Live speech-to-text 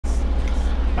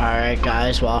Alright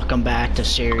guys, welcome back to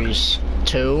Series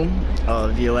 2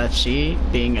 of UFC,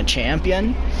 being a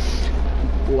champion.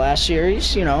 Last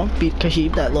series, you know, beat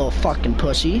Khabib, that little fucking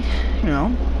pussy, you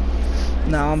know.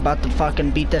 Now I'm about to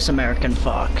fucking beat this American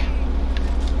fuck.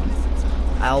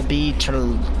 LB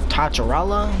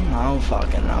Tacharella? I don't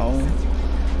fucking know.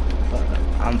 But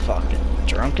I'm fucking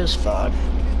drunk as fuck.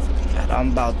 And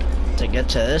I'm about to get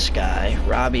to this guy,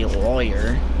 Robbie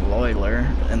Lawler,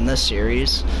 in this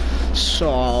series.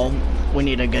 So we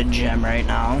need a good gym right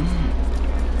now.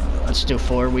 Let's do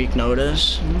 4-week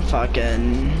notice.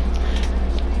 Fucking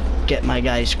get my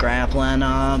guy's grappling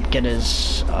up, get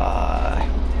his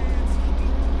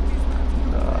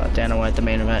Dana White, the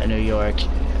main event in New York.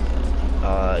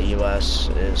 US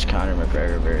is Conor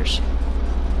McGregor versus.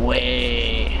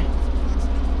 Wait,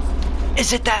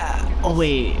 is it that? Oh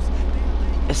wait,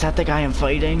 is that the guy I'm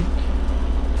fighting?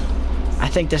 I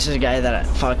think this is a guy that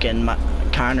fucking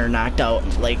Conor knocked out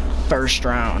like first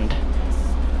round,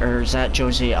 or is that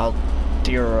Jose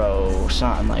Altiro,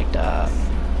 something like that?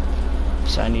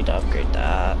 So I need to upgrade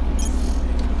that.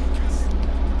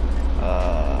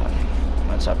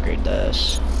 Let's upgrade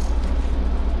this.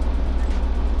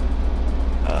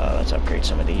 Let's upgrade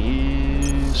some of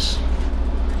these.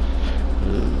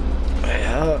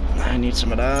 Yeah, I need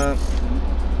some of that.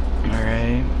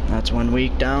 Alright, that's 1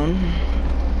 week down.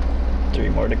 3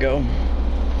 more to go.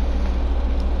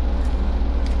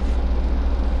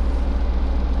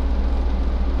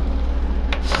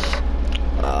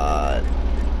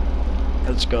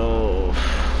 Let's go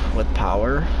with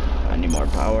power. I need more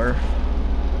power.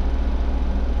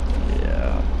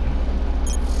 Yeah.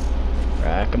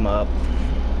 Rack them up.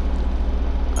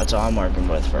 That's all I'm working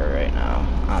with for right now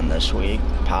on this week.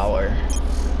 Power.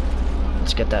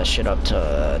 Let's get that shit up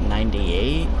to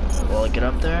 98. Will it get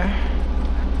up there?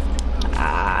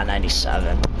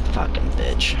 97. Fucking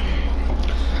bitch.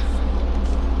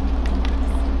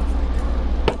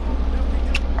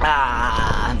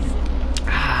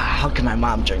 How can my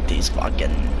mom drink these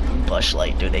fucking Busch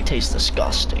Light, dude? They taste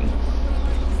disgusting.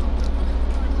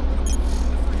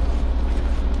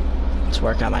 Let's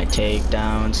work on my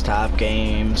takedowns, top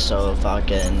game, so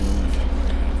fucking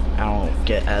I don't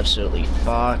get absolutely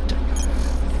fucked.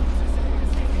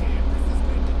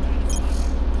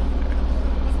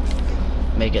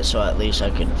 Make it so at least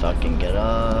I could fucking get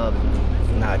up,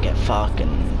 not get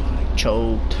fucking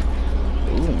choked.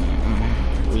 Ooh,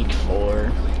 week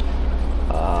 4.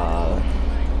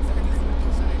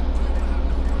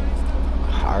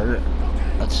 Heart.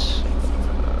 Let's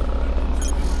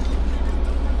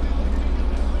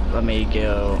let me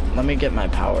get my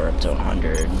power up to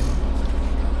 100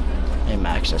 and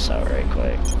max this out right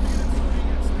quick.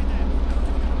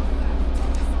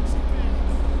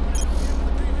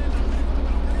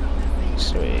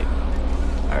 Sweet.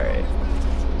 Alright.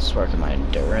 Let's work on my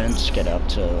endurance, get up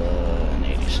to an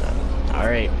 87.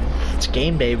 Alright. It's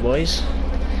game day, boys.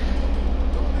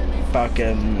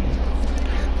 Fucking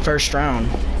first round.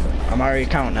 I'm already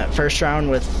counting it. First round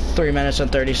with 3 minutes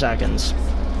and 30 seconds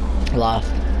left.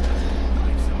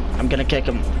 I'm gonna kick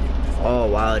him. Oh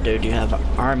wow, dude, you have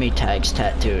army tags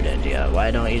tattooed in you.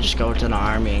 Why don't you just go to the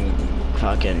army and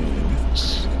fucking...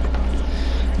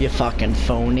 You fucking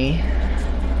phony.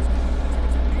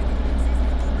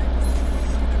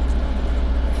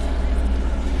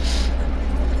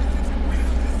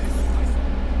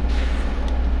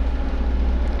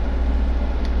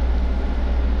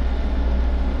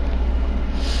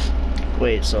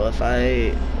 Wait, so if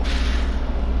I...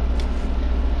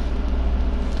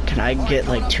 Can I get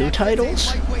like 2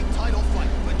 titles?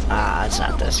 It's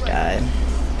not this guy.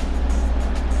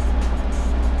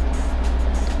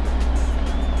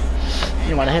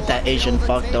 You wanna hit that Asian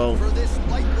fuck though.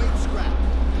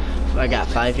 I got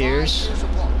 5 years.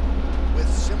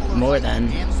 More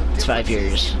than. It's 5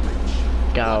 years.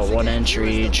 Got a 1 inch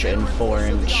reach and 4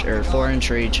 inch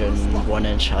reach and 1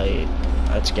 inch height.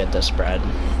 Let's get this spread.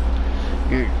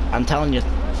 I'm telling you,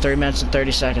 3 minutes and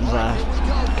 30 seconds left.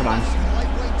 Come on.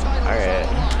 Alright.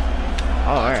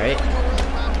 Oh, alright.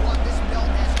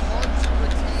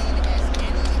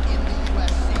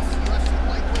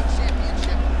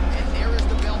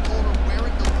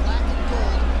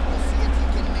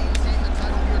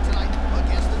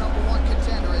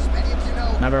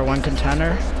 Number 1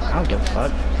 contender? I don't give a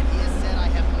fuck.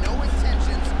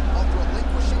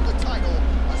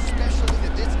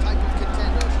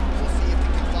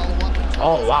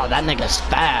 Oh wow, that nigga's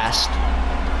fast.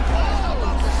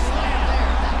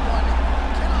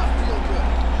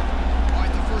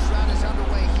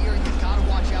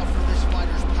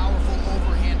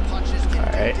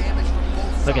 Alright.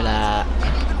 Look at that.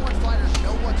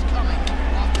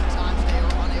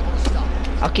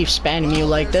 I'll keep spamming you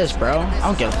like this, bro. I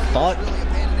don't give a fuck.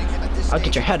 I'll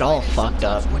get your head all fucked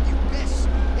up.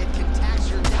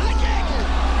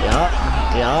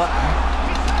 Yeah.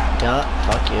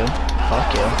 Fuck you.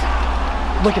 Fuck you.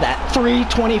 Look at that.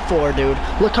 324, dude.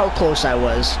 Look how close I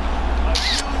was.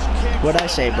 What'd I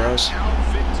say, bros?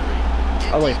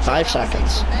 Oh, wait, 5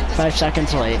 seconds. 5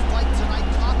 seconds late.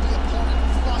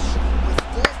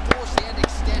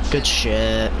 Good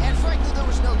shit.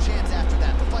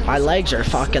 My legs are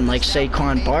fucking like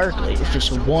Saquon Barkley. It's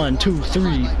just 1, 2,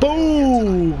 3,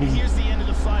 boom! Here's the end of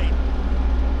the fight.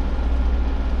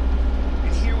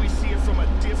 And here we see it from a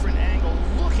different angle.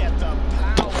 Look at the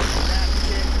power of that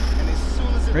kick. And as soon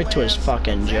as it Right to his lands,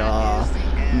 fucking jaw.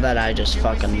 That I just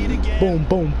fucking boom,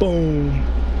 boom, boom.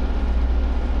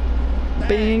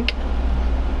 Bink.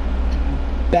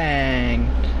 Bang.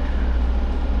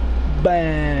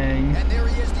 Bang.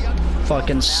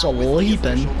 Fucking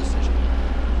sleeping.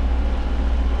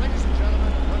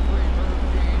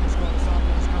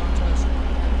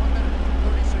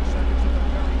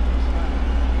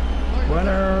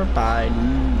 Winner by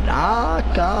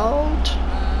knockout.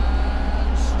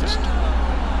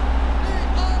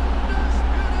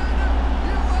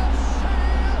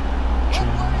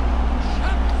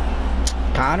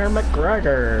 Conor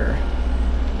McGregor.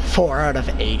 4 out of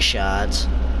 8 shots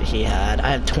he had. I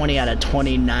had 20 out of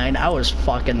 29. I was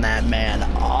fucking that man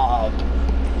up.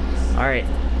 Alright.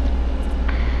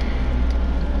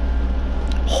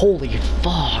 Holy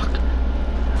fuck.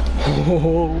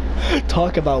 Oh,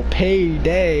 talk about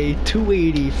payday.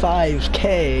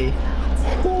 285K.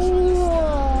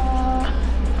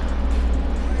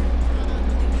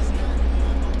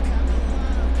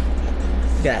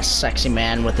 That sexy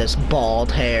man with his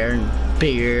bald hair and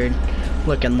beard,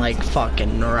 looking like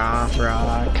fucking Rock.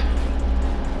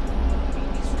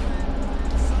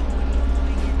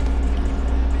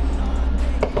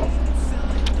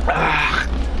 Ah.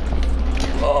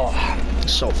 Oh,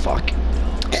 so fuck.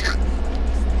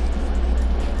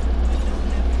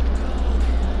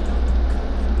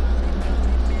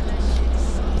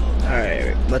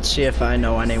 Alright, let's see if I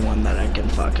know anyone that I can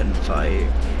fucking fight.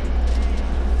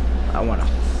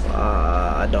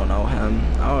 I don't know him.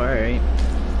 Alright.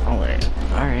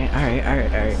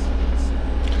 Alright.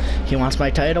 He wants my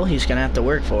title, he's gonna have to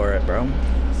work for it, bro.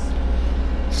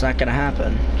 It's not gonna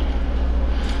happen.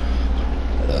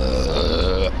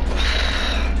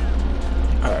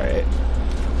 Alright.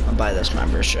 I'll buy this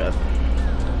membership.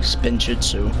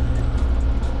 Spinjitzu.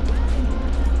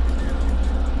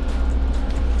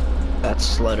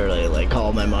 That's literally like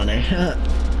all my money.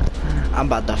 I'm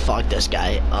about to fuck this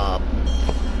guy up.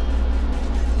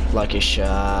 Lucky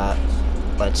shot.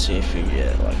 Let's see if you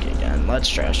get lucky again. Let's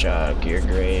trash talk. You're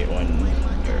great when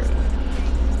you're...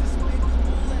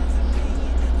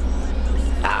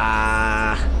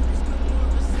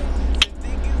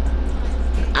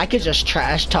 I could just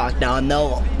trash talk now and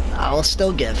I'll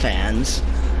still get fans.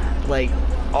 Like,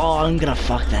 oh, I'm gonna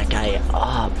fuck that guy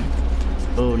up.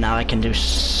 Oh, now I can do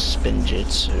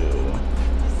spinjitzu.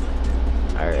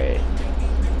 Alright,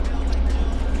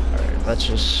 let's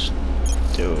just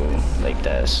do like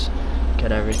this.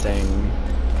 Get everything.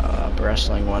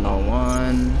 Wrestling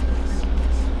 101.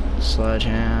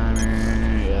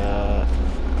 Sledgehammer. Yeah.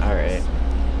 Alright.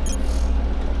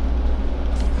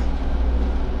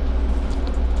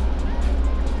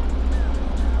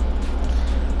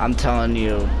 I'm telling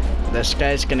you, this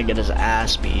guy's gonna get his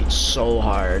ass beat so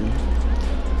hard.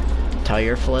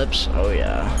 Tire flips? Oh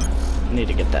yeah. I need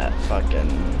to get that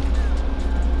fucking...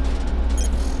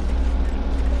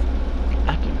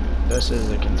 This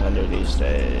is a contender these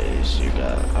days. You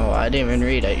got... Oh, I didn't even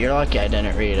read it. You're lucky I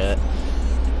didn't read it.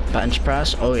 Bench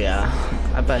press? Oh yeah.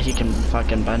 I bet he can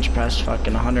fucking bench press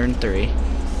fucking 103.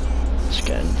 It's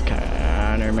good.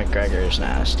 Conor McGregor is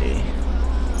nasty.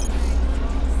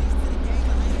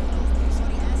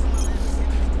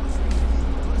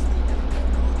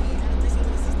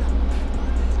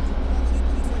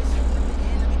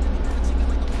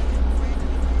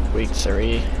 Week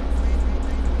 3.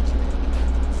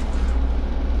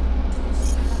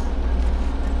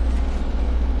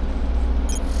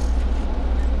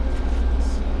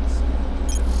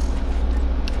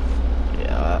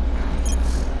 Yeah.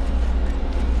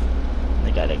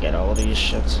 They gotta get all these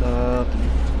shits up.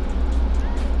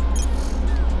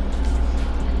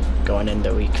 Going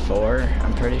into week 4,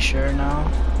 I'm pretty sure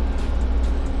now.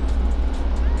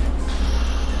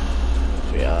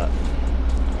 Yeah.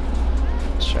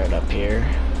 Start up here.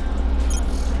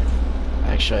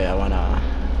 Actually, I wanna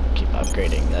keep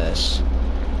upgrading this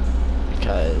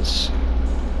because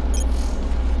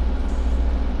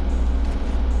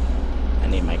I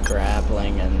need my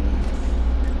grappling and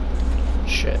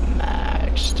shit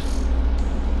maxed.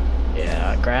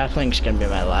 Yeah, grappling's gonna be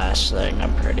my last thing,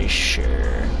 I'm pretty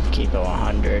sure. Keep it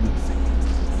 100.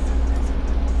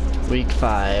 Week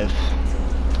 5.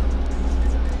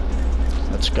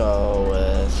 Let's go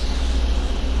with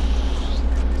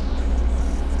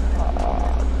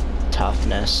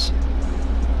toughness.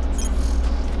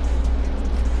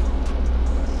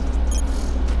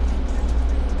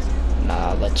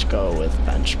 Nah, let's go with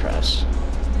bench press.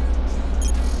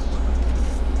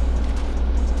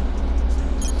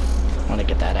 I want to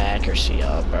get that accuracy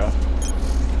up, bro.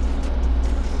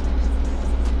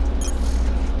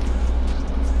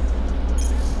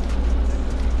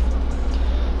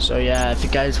 So yeah, if you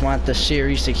guys want the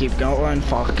series to keep going,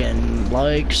 fucking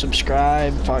like,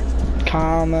 subscribe,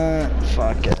 comment,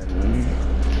 fucking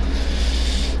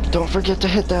don't forget to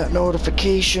hit that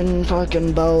notification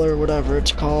fucking bell or whatever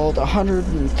it's called.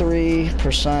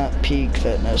 103% peak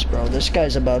fitness, bro. This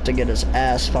guy's about to get his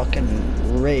ass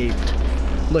fucking raped.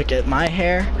 Look at my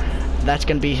hair. That's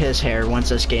gonna be his hair once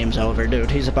this game's over, dude.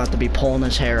 He's about to be pulling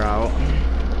his hair out.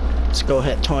 Let's go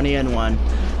hit 20 and 1.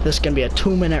 This is gonna be a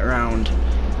 2-minute round.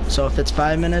 So if it's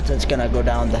 5 minutes, it's gonna go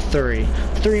down to 3.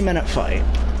 3-minute fight.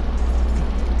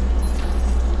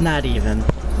 Not even.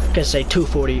 I'm gonna say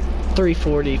 240,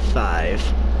 345.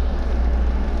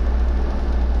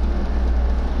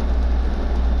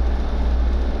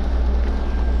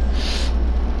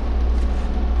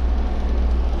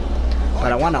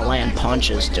 But I want to land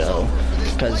punches, Joe,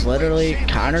 because literally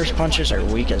Connor's punches are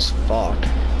weak as fuck.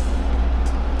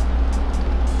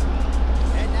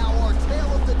 And now our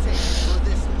tale of the tape for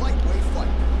this lightweight fight.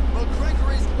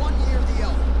 McGregor is 1 year the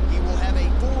elder. He will have a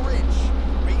 4-inch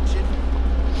reach in.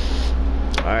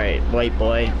 All right, white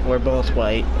boy. We're both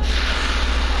white.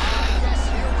 Yes,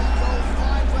 here we go.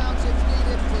 5 rounds if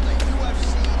needed for the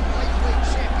UFC lightweight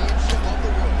championship of the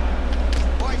world.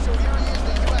 All right, so here he is,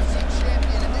 the UFC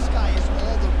champion, and this guy is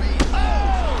all the rage.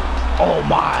 Oh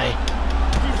my!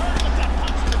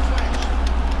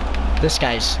 This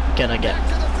guy's gonna get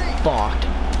fucked.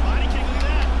 Body kick, look at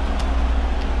that.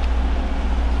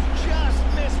 Just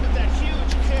missed with that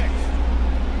huge kick.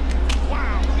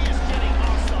 Wow, he is getting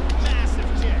off some massive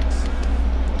kicks.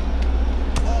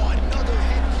 Oh, another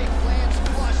head kick lands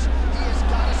flush. He has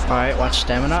got to stop. All right, watch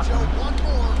stamina. Show one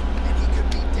more, and he could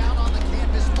be down on the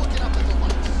canvas looking up at the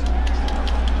lights.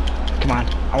 Come on,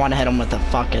 I want to hit him with a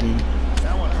fucking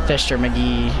That one hurt. Fisher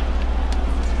McGee.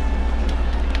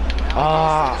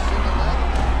 Ah,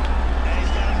 And he's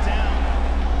got him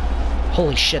down.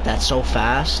 holy shit, that's so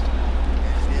fast.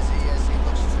 Dizzy as he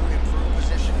looks to improve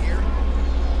position here.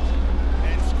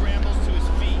 And scrambles to his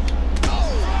feet. Oh!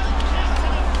 Kick to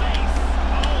the face.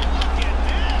 Oh, look at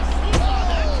this. Who saw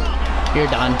that coming?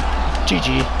 You're done. GG.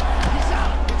 He's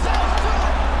out. It's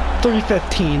out.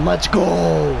 315, let's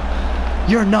go.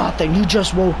 You're nothing, you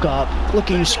just woke up. Look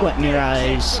at you squinting your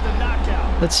eyes. For the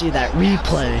knockout. Let's see that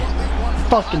replay.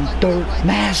 Fucking dirt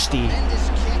nasty. Tremendous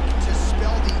kick to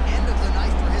spell the end of the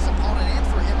night for his opponent and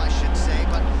for him, I should say,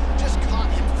 but just caught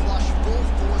him flush, full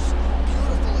force,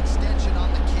 beautiful extension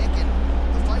on the kick, and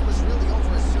the fight was really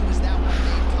over as soon as that one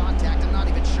made contact. I'm not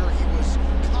even sure he was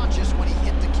conscious when he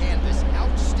hit the canvas.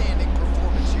 Outstanding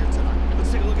performance here tonight.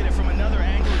 Let's take a look at it from another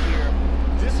angle here.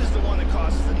 This is the one that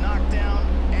causes the knockdown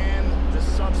and the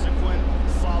subsequent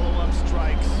follow-up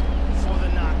strikes for the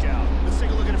knockout. Let's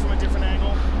take a look at it from a different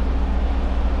angle.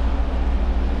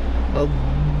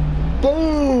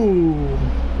 Boom.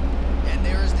 And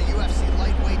there is the UFC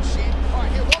lightweight champ. All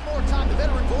right, here one more time. The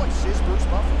veteran voice is Bruce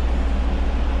Buffer.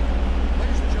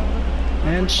 Ladies and gentlemen.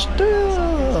 And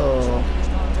still.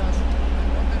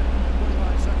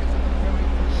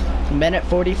 Minute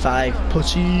 45,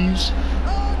 pussies.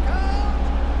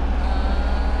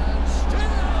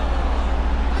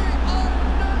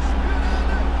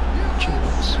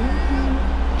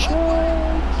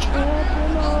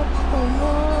 Champion of the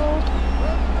world.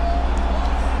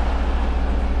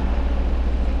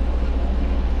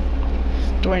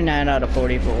 $29 out of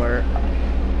 44.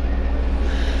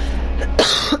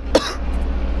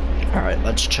 Alright,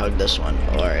 let's chug this one.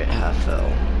 Alright, half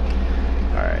fill.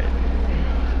 Alright.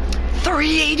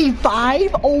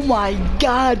 385? Oh my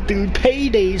god, dude.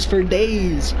 Paydays for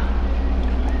days.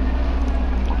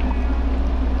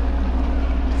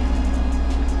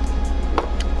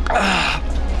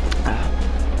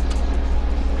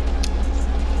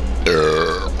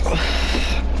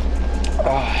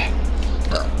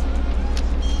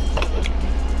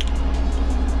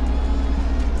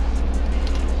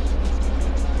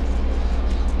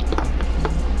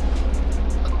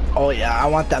 Oh yeah, I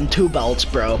want them 2 belts,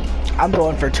 bro. I'm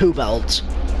going for 2 belts.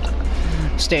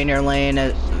 Stay in your lane.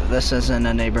 this isn't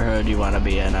a neighborhood you want to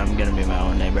be in. I'm gonna be my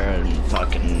own neighborhood and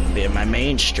fucking be in my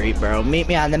main street, bro. Meet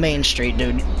me on the main street,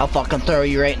 dude. I'll fucking throw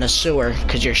you right in the sewer,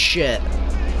 cause you're shit.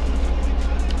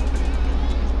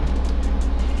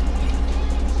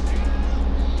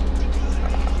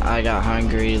 I got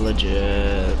hungry,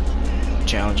 legit.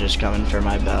 Challenges coming for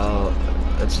my belt.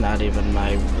 It's not even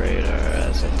my radar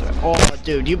as a threat. Oh,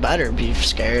 dude, you better be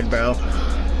scared, bro.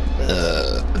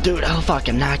 Dude, I'll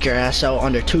fucking knock your ass out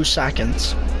under 2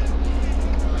 seconds.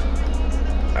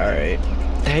 Alright.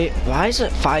 Hey, why is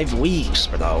it 5 weeks,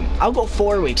 bro? I'll go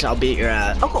 4 weeks, I'll beat your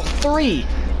ass. I'll go 3.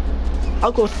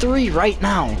 I'll go 3 right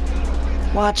now.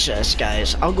 Watch this,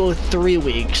 guys. I'll go 3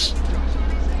 weeks.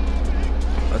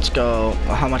 Let's go.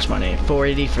 Well, how much money?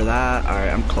 480 for that?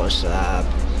 Alright, I'm close to that.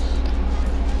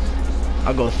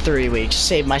 I'll go 3 weeks.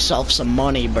 Save myself some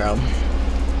money, bro.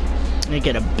 Let me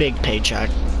get a big paycheck.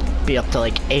 Be up to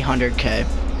like 800K.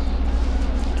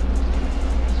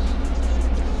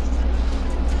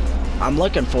 I'm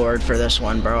looking forward for this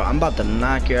one, bro. I'm about to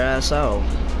knock your ass out.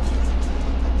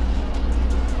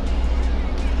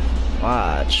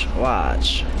 Watch,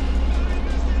 watch.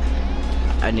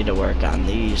 I need to work on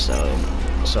these though.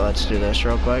 So let's do this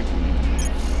real quick.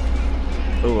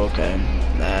 Ooh, okay.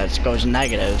 That goes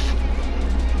negative.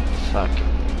 Fuck.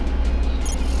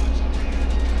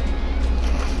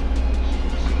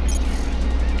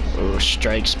 Ooh,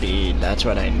 strike speed. That's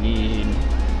what I need.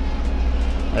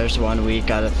 There's 1 week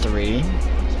out of 3.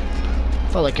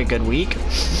 Felt like a good week.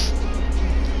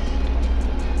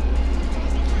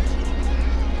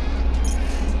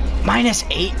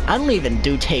 -8? I don't even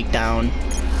do takedown.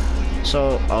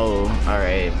 So, oh,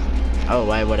 alright. Oh,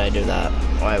 why would I do that?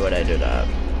 Why would I do that?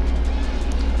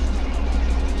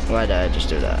 Why did I just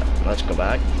do that? Let's go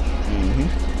back.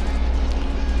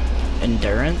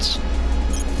 Endurance.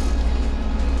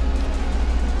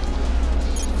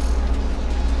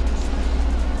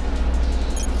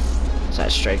 Is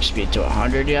that strike speed to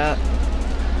 100 yet?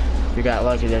 You got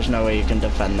lucky, there's no way you can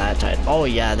defend that type. Oh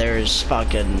yeah, there's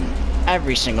fucking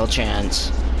every single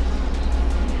chance.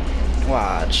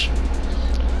 Watch.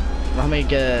 Let me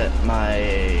get my,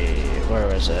 where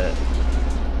was it?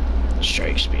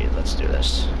 Strike speed, let's do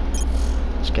this.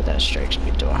 Let's get that strike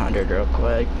speed to 100 real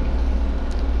quick.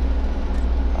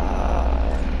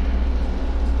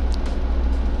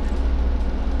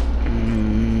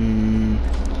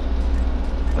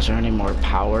 Was there any more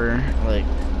power? Like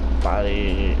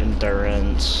body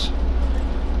endurance.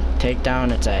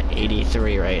 Takedown, it's at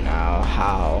 83 right now.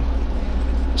 How?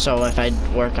 So if I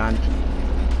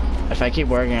keep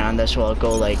working on this, will it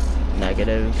go like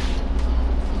negative?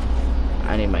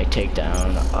 I need my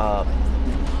takedown up.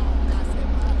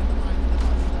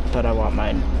 But I want my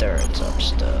endurance up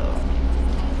still.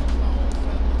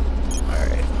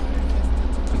 Alright.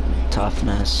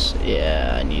 Toughness.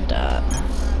 Yeah, I need that.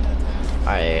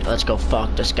 Alright, let's go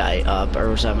fuck this guy up. Or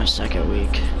was that my 2nd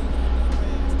week?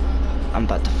 I'm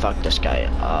about to fuck this guy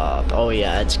up. Oh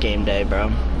yeah, it's game day, bro.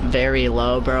 Very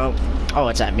low, bro. Oh,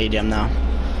 it's at medium now.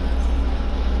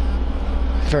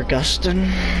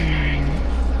 Ferguson.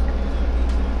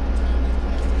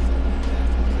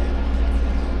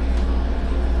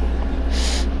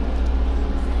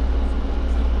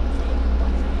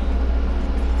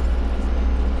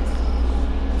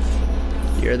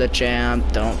 You're the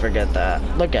champ, don't forget that.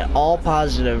 Look at all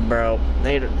positive, bro.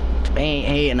 They ain't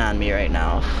hating on me right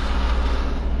now.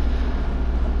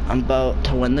 I'm about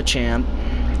to win the champ,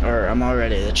 or I'm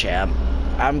already the champ.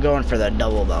 I'm going for the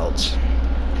double belts.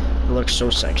 It looks so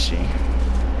sexy.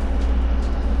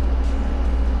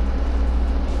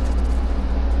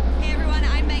 Hey everyone,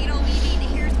 I'm Megan O'Leary, and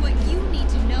here's what you need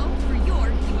to know for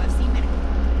your UFC minute.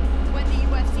 When the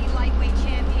UFC lightweight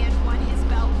champion won his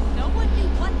belt, no one knew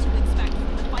what to expect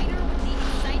from the fighter with the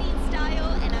exciting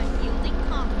style and unyielding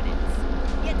confidence.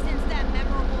 Yet since that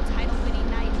memorable title-winning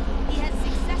night, he has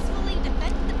successfully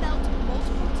defended the belt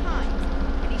multiple times,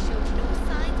 and he shows no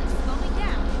signs of slowing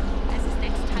down as his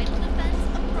next title defense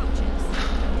approaches.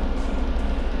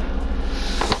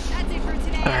 That's it for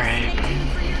today. All right. Stay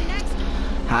tuned for your next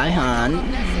Hi, hon.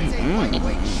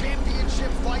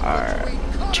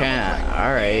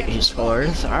 Alright, he's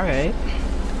 4th. Alright.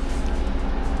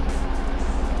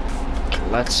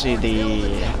 Let's see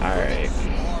the. Alright.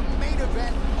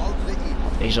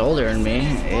 He's older than me.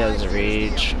 He has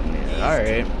reach.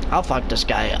 Alright. I'll fuck this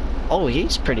guy up. Oh,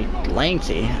 he's pretty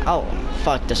lengthy. Oh,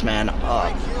 fuck this man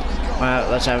up.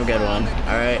 Well, let's have a good one.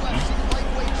 Alright.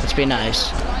 Let's be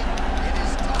nice.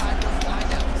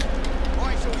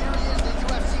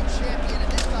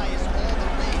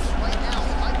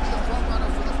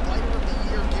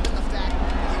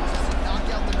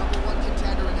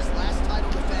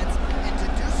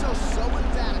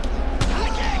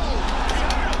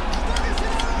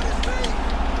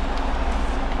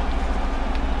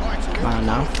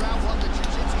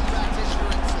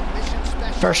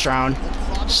 First round.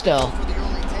 Still.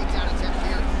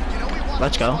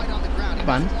 Let's go. Come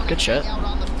on. Good shit.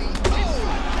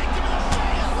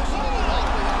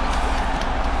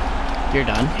 You're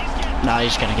done. Now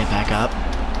he's gonna get back up.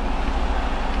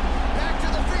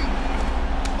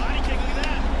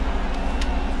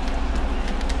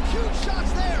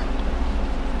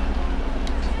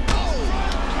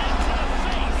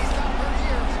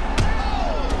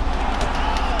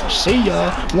 See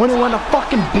ya. Wouldn't wanna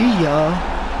fucking be ya.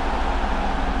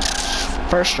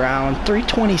 First round,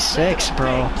 326,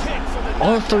 bro.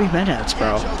 All 3 minutes,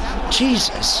 bro.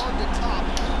 Jesus.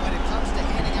 When it comes to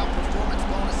handing out performance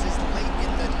bonuses late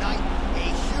in the night, a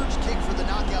huge kick for the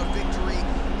knockout victory,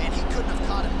 and he couldn't have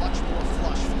caught it much more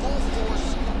flush. Full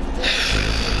force.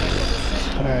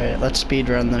 Alright, let's speed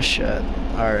run this shit.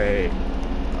 Alright.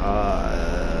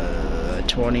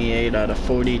 28 out of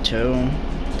 42.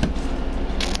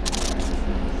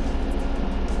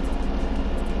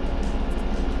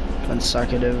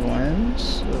 Consecutive wins.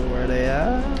 So where they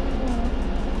at?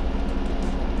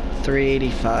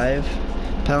 385.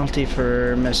 Penalty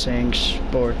for missing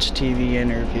sports TV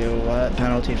interview. What?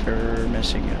 Penalty for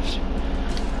missing UFC.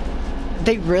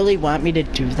 They really want me to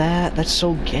do that? That's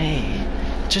so gay.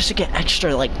 Just to get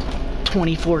extra like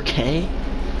 24K?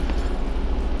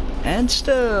 And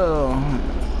still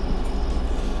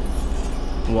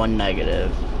 1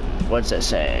 negative. What's it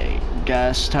say?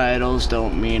 Guest titles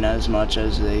don't mean as much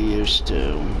as they used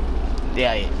to.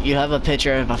 Yeah, you have a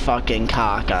picture of a fucking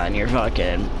cock on your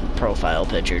fucking profile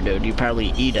picture, dude. You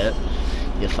probably eat it,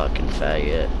 you fucking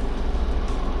faggot.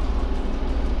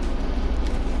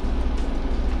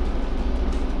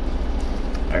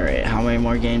 Alright, how many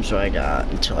more games do I got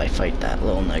until I fight that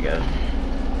little nigga?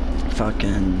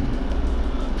 Fucking...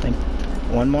 I think...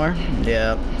 1 more?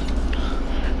 Yeah.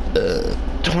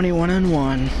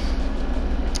 21-1.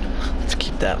 Let's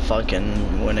keep that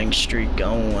fucking winning streak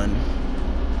going.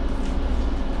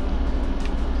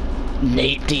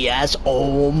 Nate Diaz,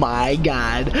 oh my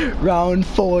god. Round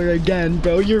 4 again,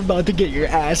 bro. You're about to get your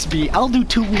ass beat. I'll do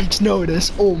 2 weeks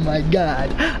notice. Oh my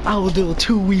god. I will do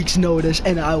 2 weeks notice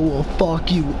and I will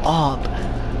fuck you up.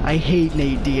 I hate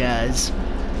Nate Diaz.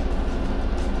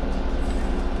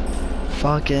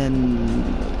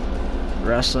 Fucking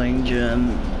wrestling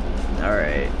gym.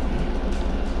 Alright.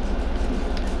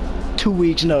 2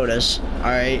 weeks notice.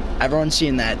 Alright. Everyone's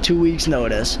seen that. 2 weeks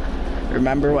notice.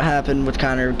 Remember what happened with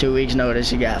Connor? 2 weeks notice,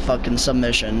 he got fucking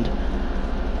submissioned.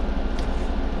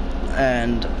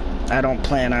 And I don't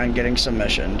plan on getting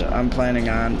submissioned. I'm planning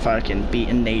on fucking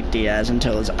beating Nate Diaz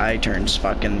until his eye turns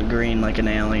fucking green like an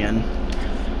alien.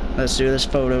 Let's do this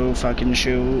photo fucking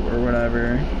shoot or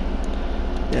whatever.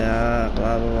 Yeah,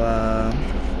 blah blah blah.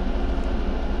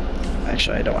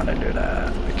 Actually, I don't want to do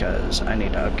that because I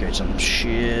need to upgrade some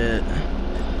shit.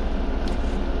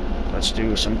 Let's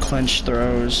do some clinch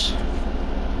throws.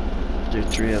 Do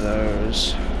 3 of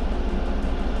those.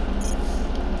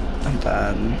 And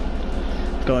then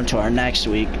going to our next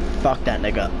week. Fuck that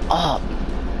nigga up.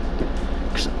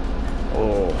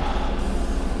 Oh.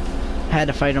 Had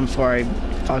to fight him before I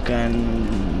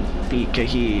fucking beat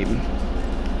Kahib.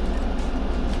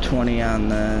 20 on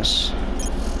this.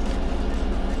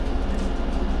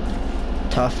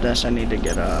 Toughness I need to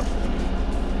get up.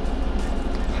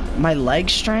 My leg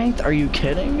strength? Are you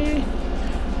kidding me?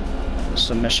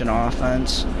 Submission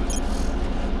offense.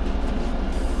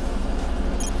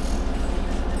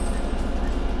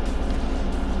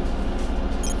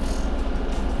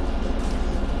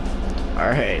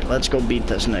 Alright, let's go beat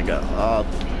this nigga up.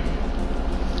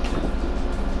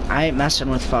 I ain't messing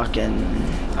with fucking...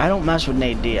 I don't mess with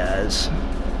Nate Diaz.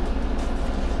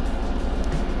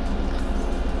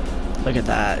 Look at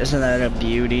that. Isn't that a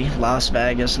beauty? Las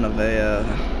Vegas, Nevada,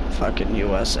 fucking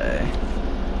USA.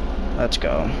 Let's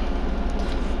go.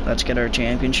 Let's get our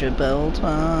championship belt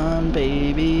on,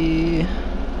 baby.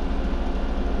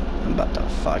 I'm about to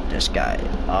fuck this guy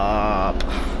up.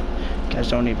 You guys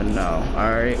don't even know.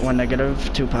 Alright, 1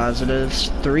 negative, 2 positives,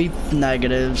 3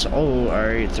 negatives. Oh,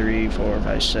 alright, 3, 4,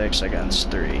 5, 6 against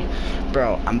 3.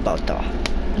 Bro, I'm about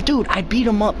to... Dude, I beat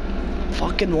him up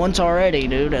fucking once already,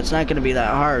 dude. It's not gonna be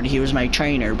that hard. He was my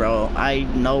trainer, bro. I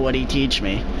know what he teach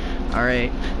me.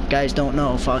 Alright, guys don't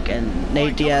know, fucking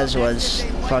Nate Diaz was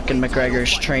fucking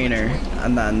McGregor's trainer,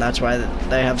 and then that's why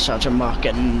they have such a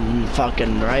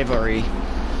fucking rivalry.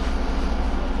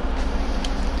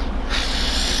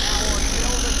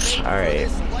 Alright.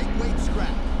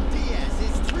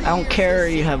 I don't care,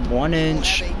 you have 1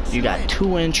 inch, you got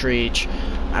 2-inch reach.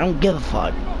 I don't give a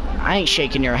fuck. I ain't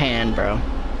shaking your hand, bro.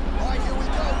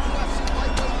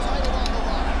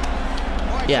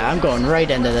 Yeah, I'm going right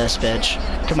into this bitch.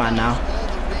 Come on now.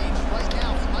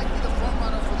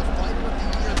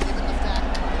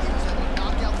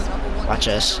 Watch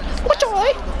this. Watch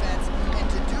boy. And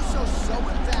to do so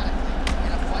emphatically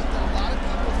in a fight that a lot of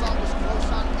people thought was close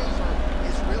on paper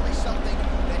is really something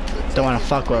that could. Don't want to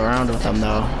fuck around with him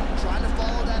though,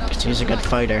 because he's a good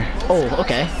fighter. Oh,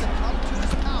 okay.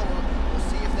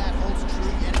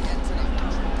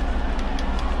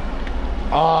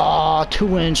 Oh,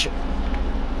 2-inch.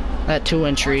 That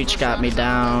 2-inch reach got me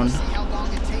down.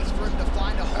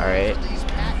 Alright.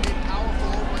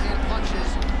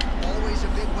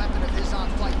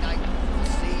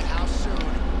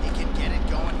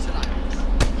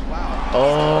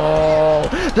 Oh,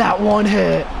 that one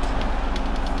hit.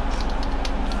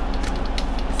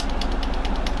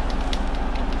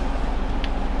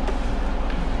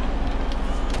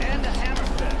 And a hammer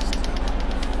fist.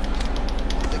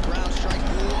 The ground strike.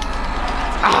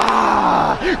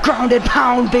 Ah, grounded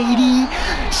pound, baby.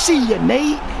 See ya,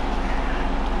 Nate.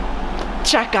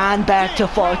 Check on back to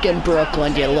fucking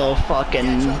Brooklyn, you little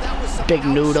fucking big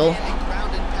noodle.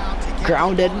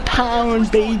 Grounded pound,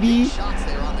 baby.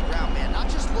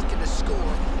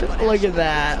 Look at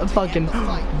that. Fucking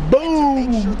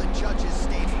boom.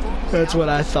 That's what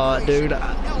I thought, dude.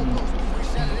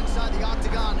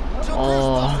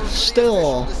 Oh,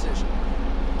 still.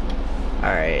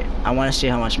 Alright. I want to see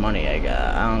how much money I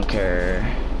got. I don't care.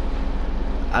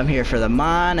 I'm here for the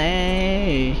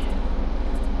money.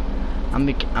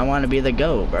 I want to be the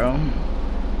GOAT, bro.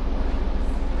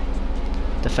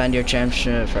 Defend your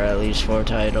championship for at least 4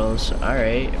 titles.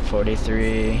 Alright.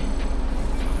 43.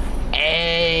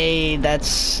 Hey,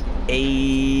 that's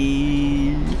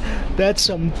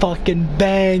some fucking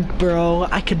bank, bro.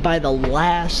 I could buy the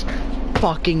last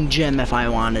fucking gym if I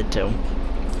wanted to.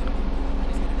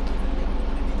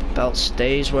 Belt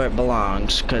stays where it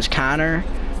belongs, cause Conor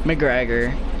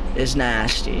McGregor is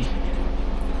nasty.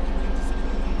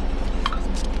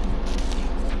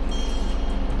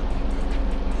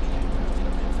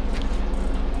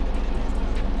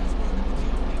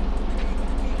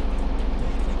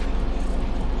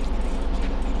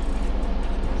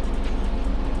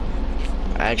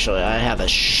 Actually, I have a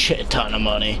shit ton of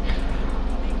money.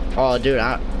 Oh, dude,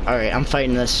 alright, I'm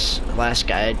fighting this last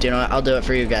guy. Do you know what? I'll do it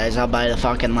for you guys. I'll buy the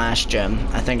fucking last gym.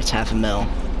 I think it's $500,000.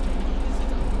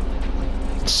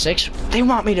 6? They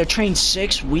want me to train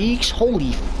 6 weeks?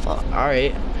 Holy fuck.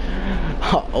 Alright.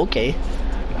 Oh, okay.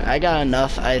 I got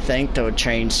enough, I think, to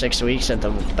train 6 weeks at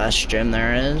the best gym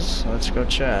there is. Let's go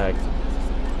check.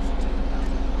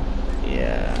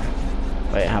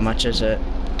 Yeah. Wait, how much is it?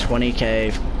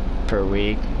 20K per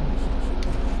week.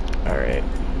 Alright.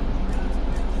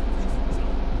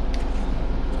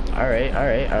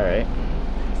 Alright.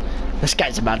 This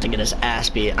guy's about to get his ass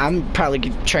beat. I'm probably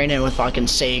training with fucking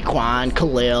Saquon,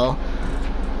 Khalil.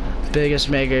 Biggest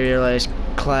maker of your life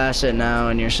class it now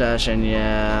in your session.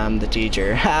 Yeah, I'm the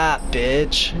teacher. Ha,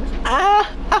 bitch.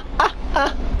 Ah, ha, ha,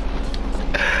 ha.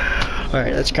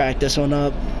 Alright, let's crack this one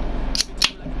up.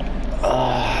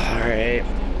 Oh, alright.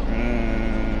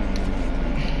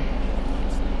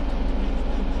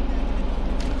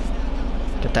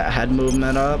 Get that head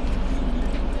movement up.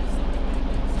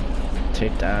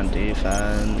 Takedown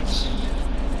defense.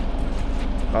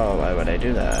 Oh, why would I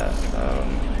do that?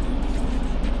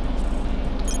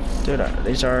 Dude,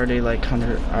 these are already like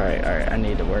 100. Alright, I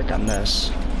need to work on this.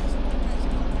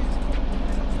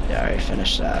 Yeah, I already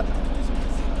finished that.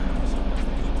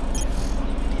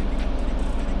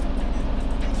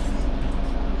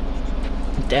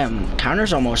 Damn,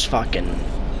 Conor's almost fucking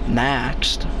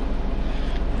maxed.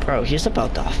 Bro, he's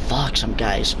about to fuck some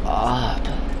guys up.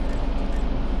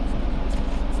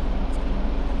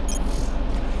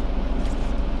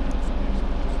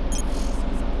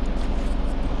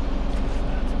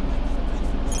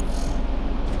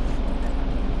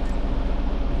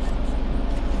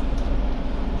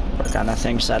 Work on the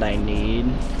things that I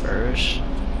need first.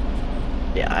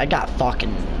 Yeah, I got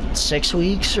fucking 6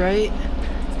 weeks, right?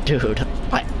 Dude,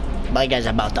 my guy's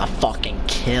about to fucking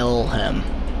kill him.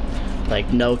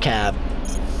 Like, no cap.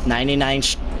 99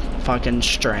 fucking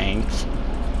strength.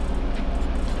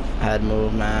 Head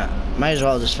movement. Might as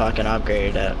well just fucking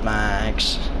upgrade it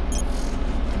max.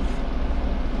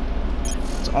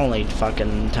 It's only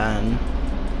fucking 10.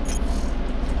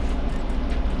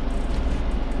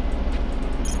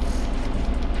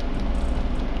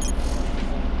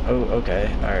 Oh, okay.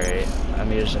 Alright.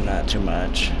 I'm using that too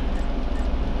much.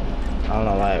 I don't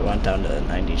know why it went down to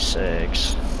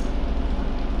 96.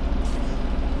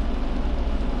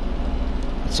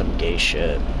 That's some gay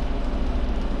shit.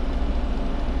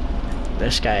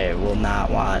 This guy will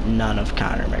not want none of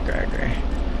Conor McGregor.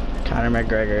 Conor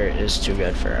McGregor is too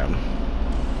good for him.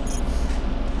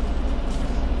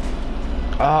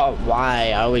 Oh,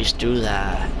 why? I always do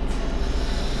that.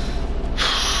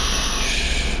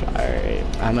 Alright,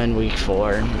 I'm in week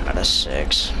 4 out of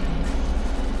 6.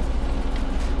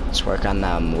 Let's work on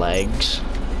them legs.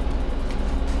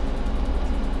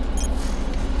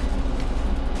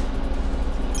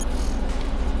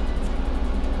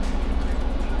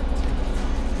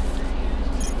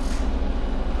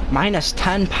 Minus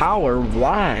 10 power,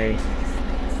 why?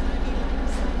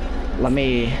 Let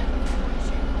me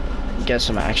get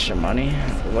some extra money.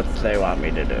 What do they want me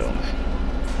to do?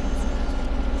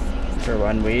 For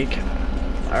 1 week?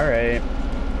 Alright.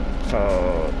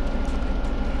 So,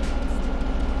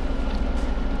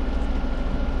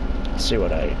 let's see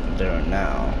what I'm doing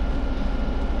now.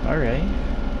 Alright.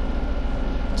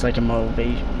 It's like a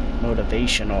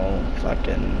motivational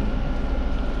fucking...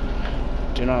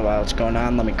 Do you know what's going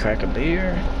on? Let me crack a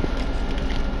beer.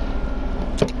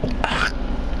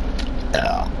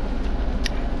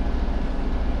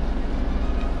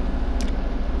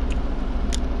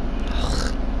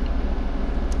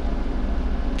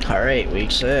 Alright,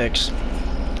 week 6.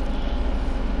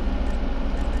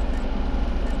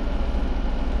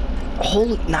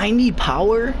 Holy 90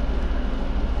 power?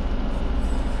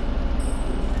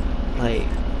 Like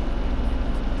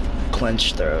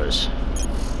clinch throws.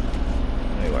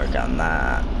 Let me work on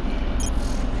that.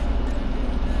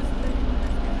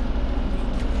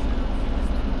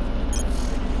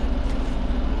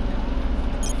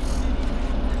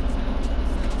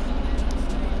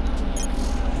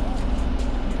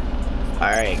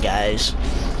 Alright guys,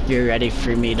 you're ready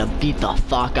for me to beat the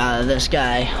fuck out of this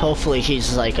guy. Hopefully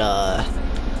he's like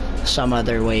some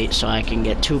other weight so I can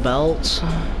get 2 belts.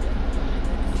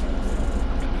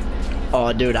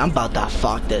 Oh dude, I'm about to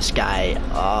fuck this guy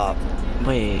up.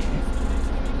 Wait,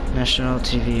 national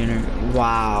TV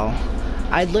wow,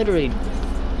 I literally,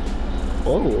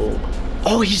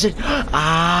 oh he's in,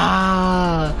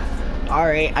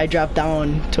 alright, I dropped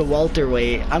down to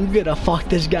welterweight. I'm gonna fuck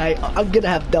this guy. I'm gonna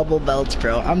have double belts,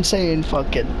 bro. I'm saying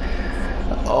fucking,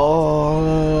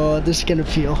 oh, this is gonna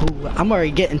feel, I'm already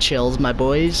getting chills, my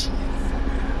boys.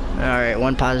 Alright,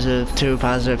 1 positive, 2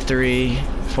 positive, 3,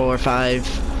 4,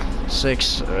 5,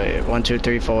 6, wait, 1, 2,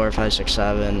 3, 4, 5, 6,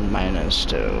 7, minus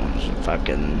 2, so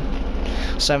fucking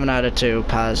 7 out of 2,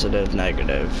 positive,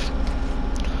 negative.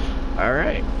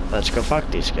 Alright, let's go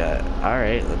fuck these guys.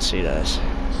 Alright, let's see this.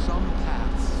 Some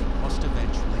paths must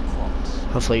eventually cross.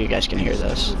 Hopefully you guys can hear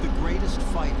this. Two of the greatest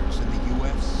fighters in the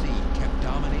UFC kept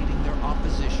dominating their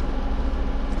opposition.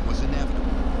 It was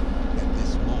inevitable that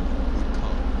this moment would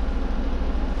come.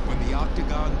 When the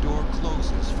octagon door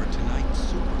closes for tonight's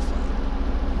super fight,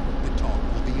 the talk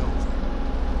will be over,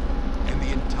 and the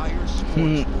entire sports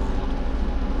world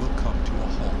will come to a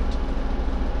halt.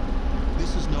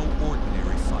 This is no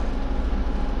ordinary fight.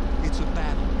 It's a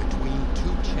battle between 2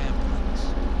 champions,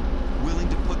 willing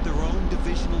to put their own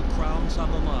divisional crowns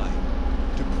on the line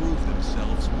to prove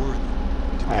themselves worthy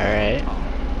to be on top.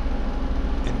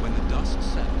 And when the dust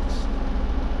settles,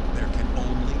 there can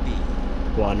only be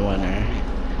 1 winner.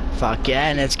 Fuck yeah,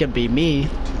 and it's gonna be me. 2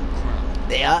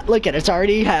 crowns. Yeah, look at it, it's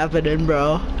already happening,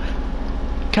 bro.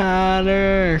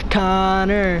 Connor,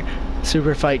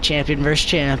 super fight champion versus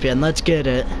champion. Let's get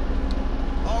it.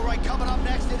 All right, coming up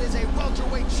next, it is a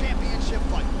welterweight championship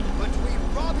fight between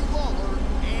Robbie Lawler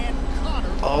and Connor.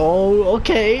 Oh,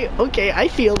 okay, I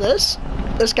feel this.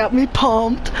 This got me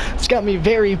pumped. It's got me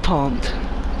very pumped.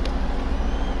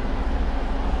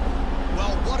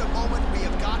 Well, what a moment we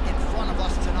have got in front of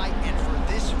us tonight, and for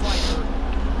this fighter,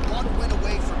 1 win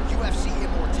away from UFC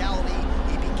immortality.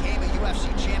 He became a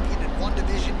UFC champion in 1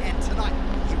 division, and tonight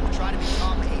he will try to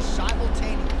become a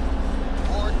simultaneous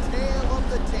or tail of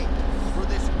the tape for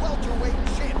this welterweight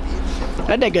championship.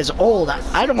 That nigga's old.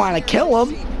 I don't want to kill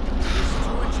him.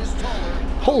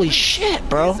 Holy shit,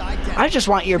 bro. I just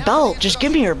want your belt. Just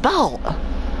give me your belt.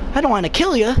 I don't want to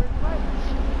kill you.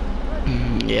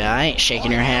 Yeah, I ain't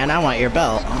shaking your hand. I want your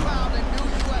belt.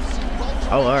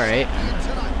 Oh, alright.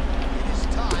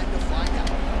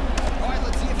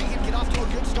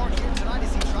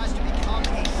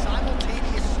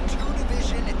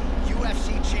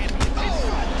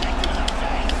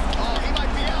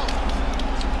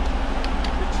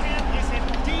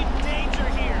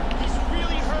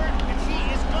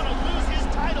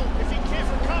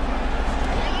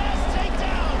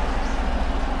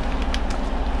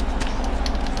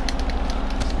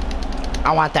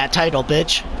 I want that title,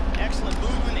 bitch. Excellent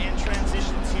movement and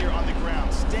transitions here on the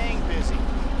ground. Staying busy.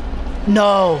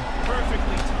 No.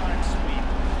 Perfectly timed sweep.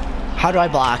 How do I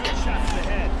block? Shot to the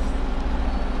head.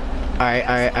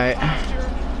 Alright.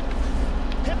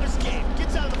 Hip escape.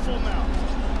 Gets out of the full mount.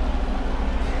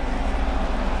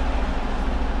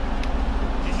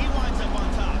 And he winds up on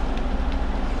top.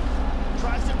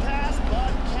 Tries to pass,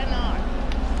 but cannot.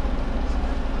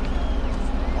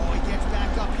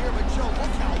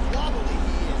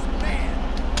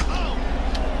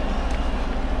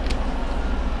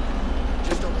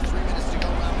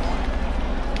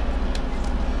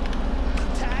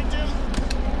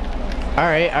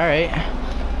 Alright, alright.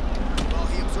 Well,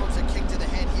 he absorbs a kick to the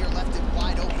head here, left it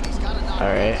wide open. He's got to knock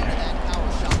Alright. into that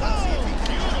power shot. Let's see if he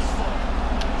can.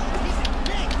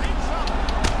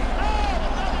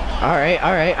 Alright,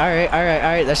 alright, alright, alright,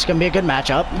 alright. That's gonna be a good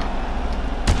matchup.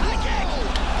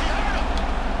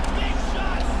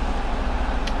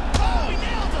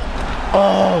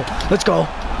 Oh, let's go.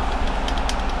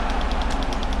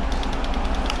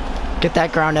 Get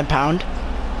that ground and pound.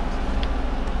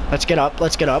 Let's get up,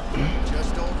 let's get up.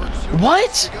 Just over 2 What?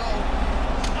 minutes to go.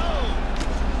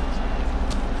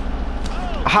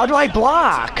 How do I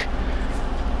block?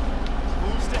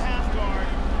 Moves to half guard.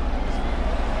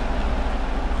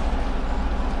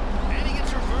 And he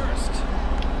gets reversed.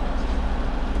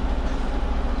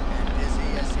 And Izzy,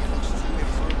 as he looks to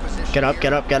improve position Get up, here.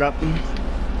 get up, get up.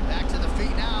 Back to the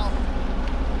feet now.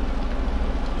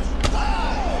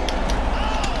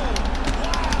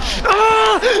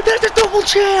 Ah, there's a double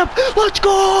champ. Let's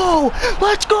go.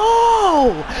 Let's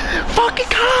go. Fucking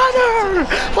Connor.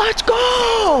 Let's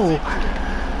go. Well,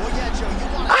 yeah, Joe, you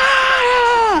want to...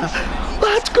 Ah,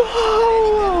 let's go.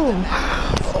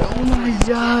 Oh my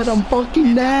God, I'm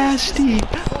fucking nasty.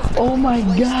 Oh my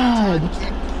God.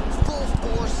 Full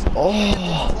force,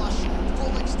 Oh. flush,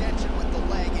 full extension with the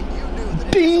leg, and you knew that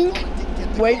if Bink. his opponent didn't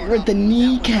get the Right guard with up, the that was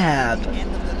kneecap. the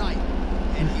end of the night.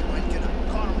 And he went to the...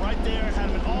 Caught him right there, had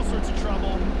him in all sorts of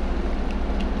trouble.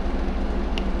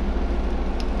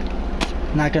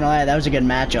 Not gonna lie, that was a good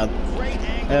matchup. Great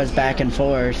angle. That was back and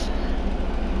forth.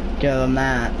 Give him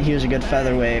that. He was a good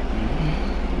featherweight.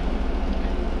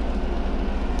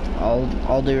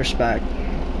 All due respect.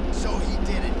 So he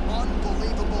did it.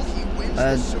 Unbelievable. He wins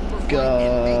Let's the super fight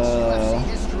go. and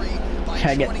makes UFC history by Can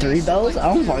I get 3 28 belts? I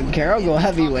don't select fucking care. I'll go and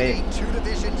heavyweight. becoming a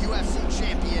two-division UFC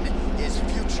champion. His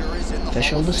future is in the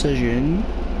Official Hall of Fame. decision.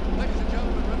 Ladies and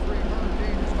gentlemen, referee Herman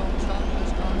Dean has called the stop to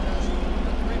this contest at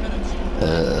 3 minutes. Declaring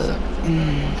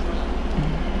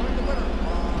the winner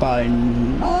By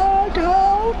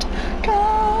knockout,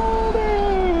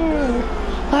 Connor.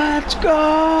 Let's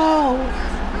go.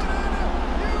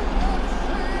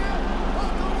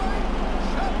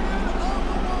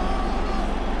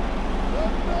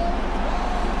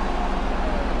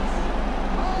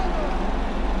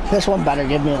 This one better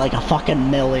give me like a fucking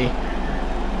milli.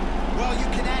 Well, you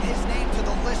can add his name to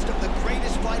the list of the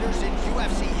greatest fighters in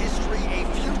UFC history, a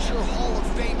future Hall of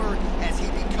Famer as he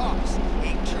becomes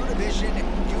a two-division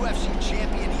UFC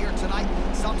champion here tonight.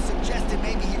 Some suggested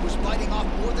maybe he was biting off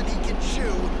more than he can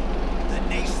chew. The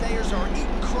naysayers are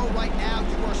eating crow right now.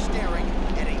 You are staring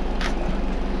at a...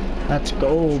 Let's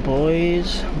go,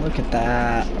 boys. Look at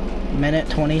that. Minute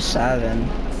 27.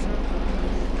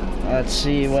 Let's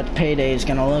see what payday is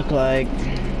gonna look like.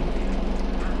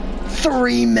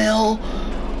 3 mil.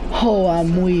 Oh,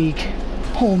 I'm weak.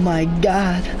 Oh my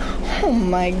God. Oh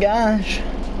my gosh.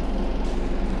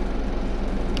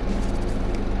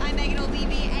 I'm Megan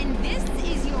O'Leary, and this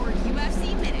is your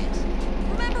UFC Minute.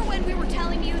 Remember when we were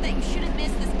telling you that you shouldn't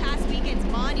miss this past weekend's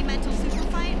monumental super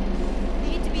fight? I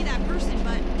hate to be that person,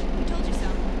 but we told you so.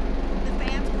 The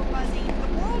fans were buzzing,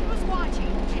 the world was watching,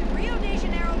 and Rio de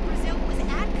Janeiro, Brazil was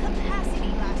at capacity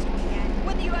last weekend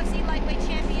when the UFC lightweight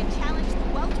champion challenged the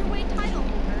welterweight title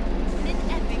holder in an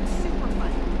epic super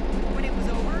fight. When it was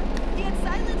over, he had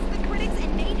silenced the critics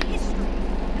and made history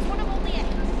as one of only a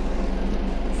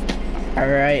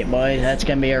Alright, boys, that's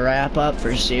gonna be a wrap up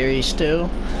for Series 2.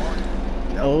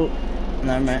 Oh,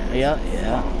 never mind. Yeah.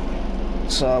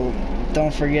 So,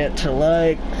 don't forget to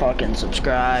like, fucking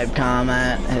subscribe,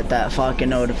 comment, hit that fucking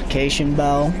notification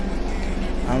bell.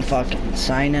 I'm fucking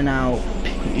signing out.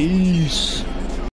 Peace.